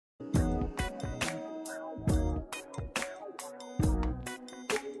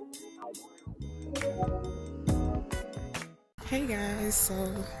Hey guys, so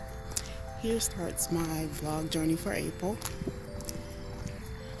here starts my vlog journey for April.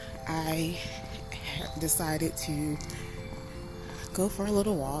 I decided to go for a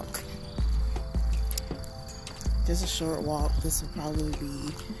little walk. Just a short walk. This will probably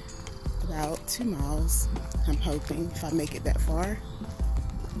be about 2 miles. I'm hoping if I make it that far,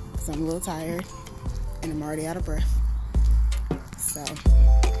 because I'm a little tired and I'm already out of breath. So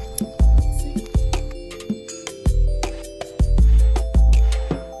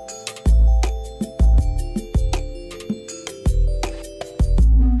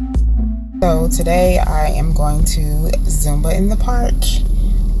today I am going to Zumba in the park,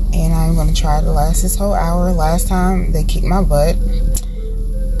 and I'm going to try to last this whole hour. Last time they kicked my butt.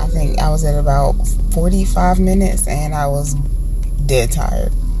 I think I was at about 45 minutes and I was dead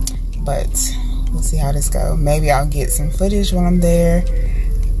tired, but we'll see how this goes. Maybe I'll get some footage when I'm there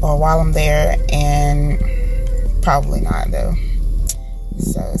or while I'm there, and probably not though.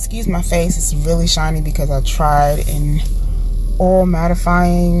 So excuse my face, it's really shiny because I tried an oil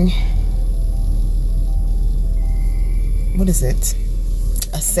mattifying, what is it,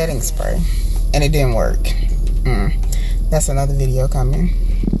 a setting spray, and it didn't work. That's another video coming,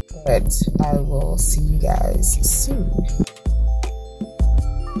 but I will see you guys soon.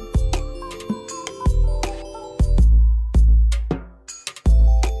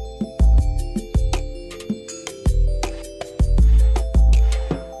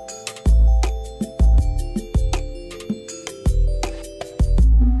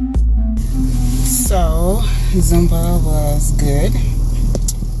 So Zumba was good,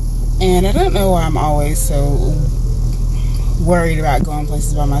 and I don't know why I'm always so worried about going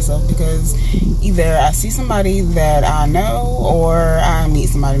places by myself, because either I see somebody that I know or I meet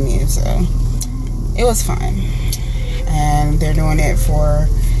somebody new. So it was fun, and they're doing it for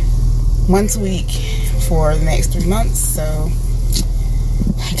once a week for the next 3 months, so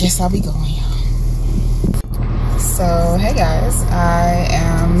I guess I'll be going. So hey guys, I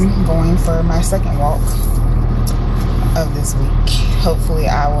am going for my second walk of this week. Hopefully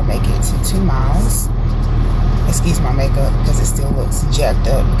I will make it to 2 miles. Excuse my makeup because it still looks jacked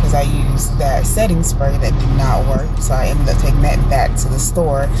up because I used that setting spray that did not work, so I ended up taking that back to the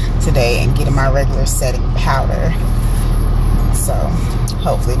store today and getting my regular setting powder. So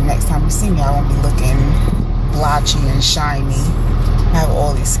hopefully the next time you see me I won't be looking blotchy and shiny. I have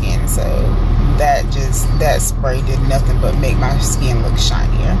oily skin, so that spray did nothing but make my skin look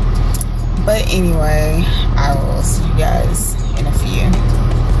shinier. But anyway, I will see you guys in a few.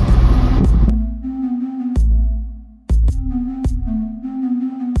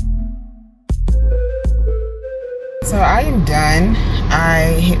 So I am done.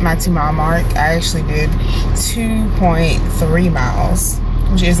 I hit my 2 mile mark. I actually did 2.3 miles,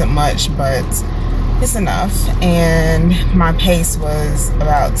 which isn't much, but it's enough. And my pace was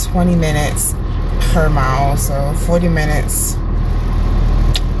about 20 minutes per mile, so 40 minutes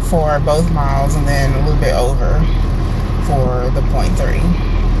for both miles, and then a little bit over for the 0.3.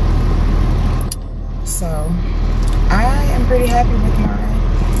 So I am pretty happy with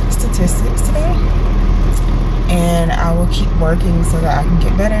my statistics today, and I will keep working so that I can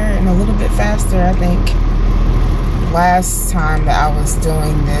get better and a little bit faster. I think last time that I was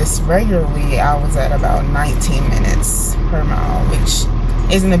doing this regularly, I was at about 19 minutes per mile, which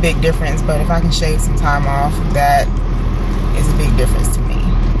isn't a big difference, but if I can shave some time off, that is a big difference to me.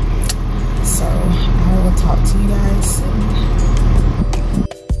 So I will talk to you guys soon.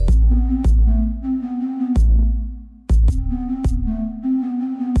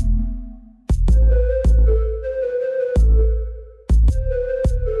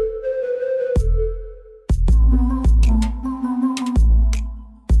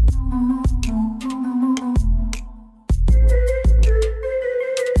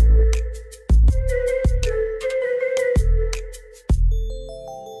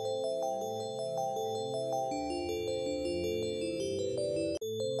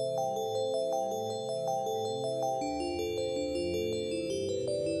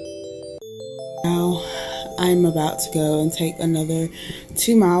 Now I'm about to go and take another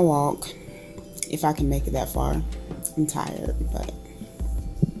 2 mile walk, if I can make it that far. I'm tired, but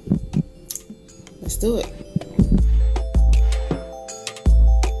let's do it.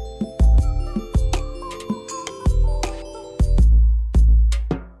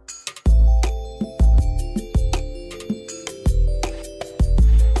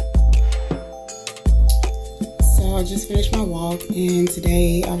 I just finished my walk, and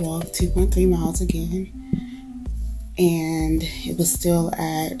today I walked 2.3 miles again, and it was still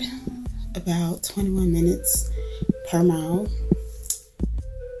at about 21 minutes per mile.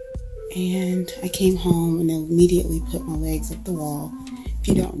 And I came home and immediately put my legs up the wall. If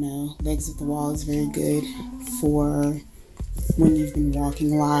you don't know, legs up the wall is very good for when you've been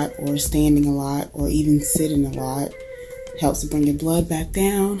walking a lot or standing a lot or even sitting a lot. Helps to bring your blood back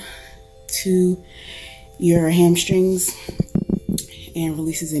down to your hamstrings and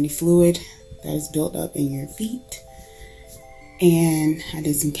releases any fluid that is built up in your feet. And I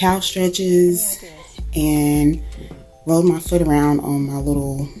did some calf stretches and rolled my foot around on my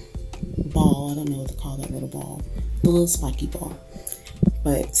little ball. I don't know what to call that little ball. The little spiky ball.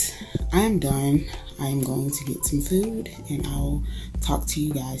 But I am done. I am going to get some food and I'll talk to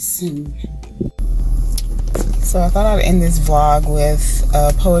you guys soon. So I thought I'd end this vlog with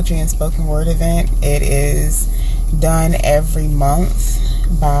a poetry and spoken word event. It is done every month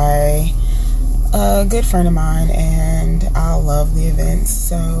by a good friend of mine and I love the events.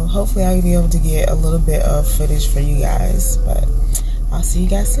 So hopefully I'll be able to get a little bit of footage for you guys, but I'll see you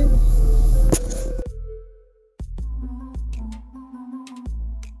guys soon.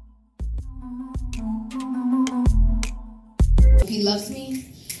 He loves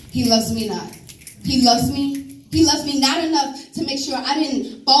me. He loves me not. He loves me. He loves me not enough to make sure I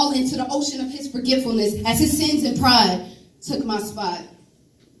didn't fall into the ocean of his forgetfulness as his sins and pride took my spot.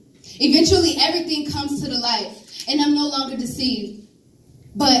 Eventually, everything comes to the light, and I'm no longer deceived.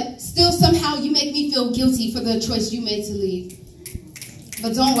 But still, somehow, you make me feel guilty for the choice you made to leave.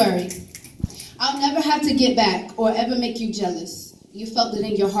 But don't worry. I'll never have to get back or ever make you jealous. You felt it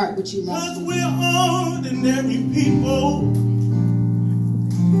in your heart, but you loved me. 'Cause we're ordinary people.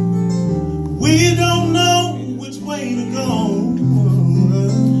 We don't know which way to go.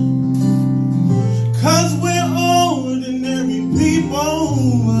 'Cause we're ordinary people,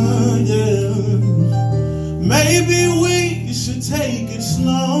 yeah. Maybe we should take it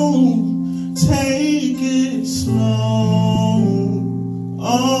slow. Take it slow.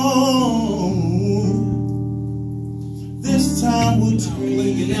 Oh, this time we'll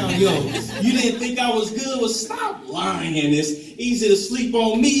Blinking out, yo. You didn't think I was good? Well, stop lying. It's easy to sleep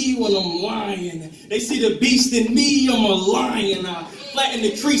on me when I'm lying. They see the beast in me, I'm a lion. I flatten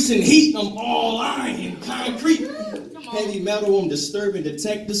the crease in heat, I'm all iron. Concrete. Heavy metal, I'm disturbing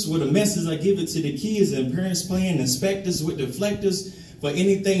detectors. With a message, I give it to the kids and parents playing inspectors with deflectors. For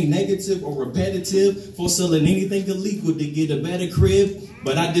anything negative or repetitive, for selling anything illegal to get a better crib.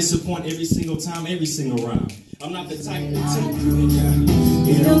 But I disappoint every single time, every single round. I'm not the type to take you.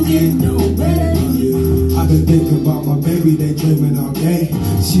 It don't get no better than you. I've been thinking about my baby, they dreaming all day.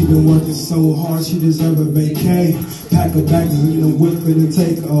 She been working so hard, she deserve a vacay. Pack her bags in the whip and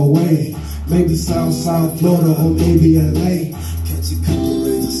take her away. Maybe South Florida or maybe LA. Catch a couple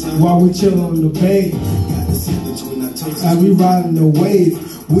rays while we chill on the bay. Gotta sit between our toes as we riding the wave.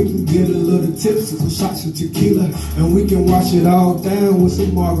 We can get a little tipsy with shots of tequila, and we can wash it all down with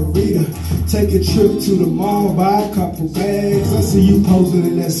some margarita. Take a trip to the mall, buy a couple bags. I see you posing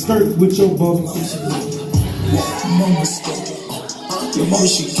in that skirt with your bubble. Mama scared, your mama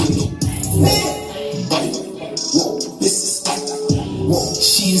she get this is like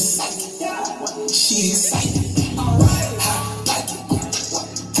she excited, she excited. Hot like it,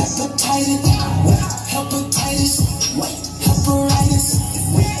 hepatitis, hepatitis, hepatitis.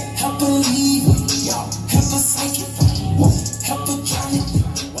 Help her leave, help her psychic, help her drown it,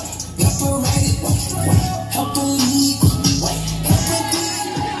 help her write it, help her leave, help her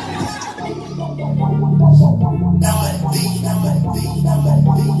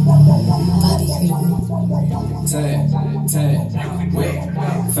tag, wet,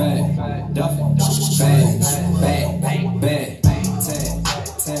 fat, duffin, bad, bad, tag,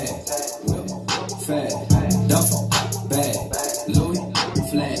 wet, fat, duffin, bad, Louis,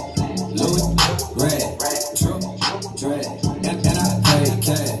 flat. Red, truck, dread, and I pay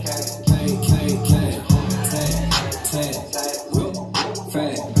cash, tag, real,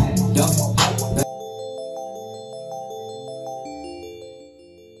 fat, duffel.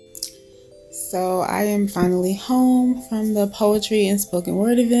 So I am finally home from the poetry and spoken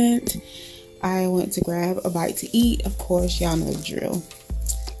word event. I went to grab a bite to eat. Of course, y'all know the drill.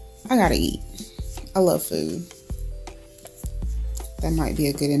 I gotta eat. I love food. That might be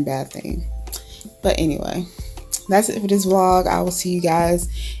a good and bad thing. But anyway, that's it for this vlog. I will see you guys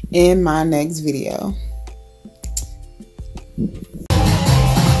in my next video.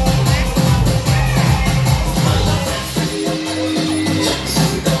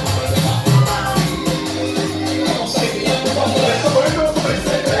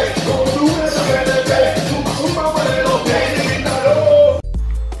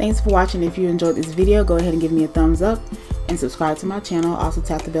 Thanks for watching. If you enjoyed this video, go ahead and give me a thumbs up and subscribe to my channel. Also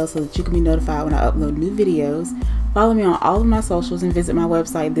tap the bell so that you can be notified when I upload new videos. Follow me on all of my socials and visit my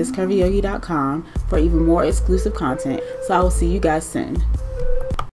website, thiscurvyyogi.com, for even more exclusive content. So I will see you guys soon.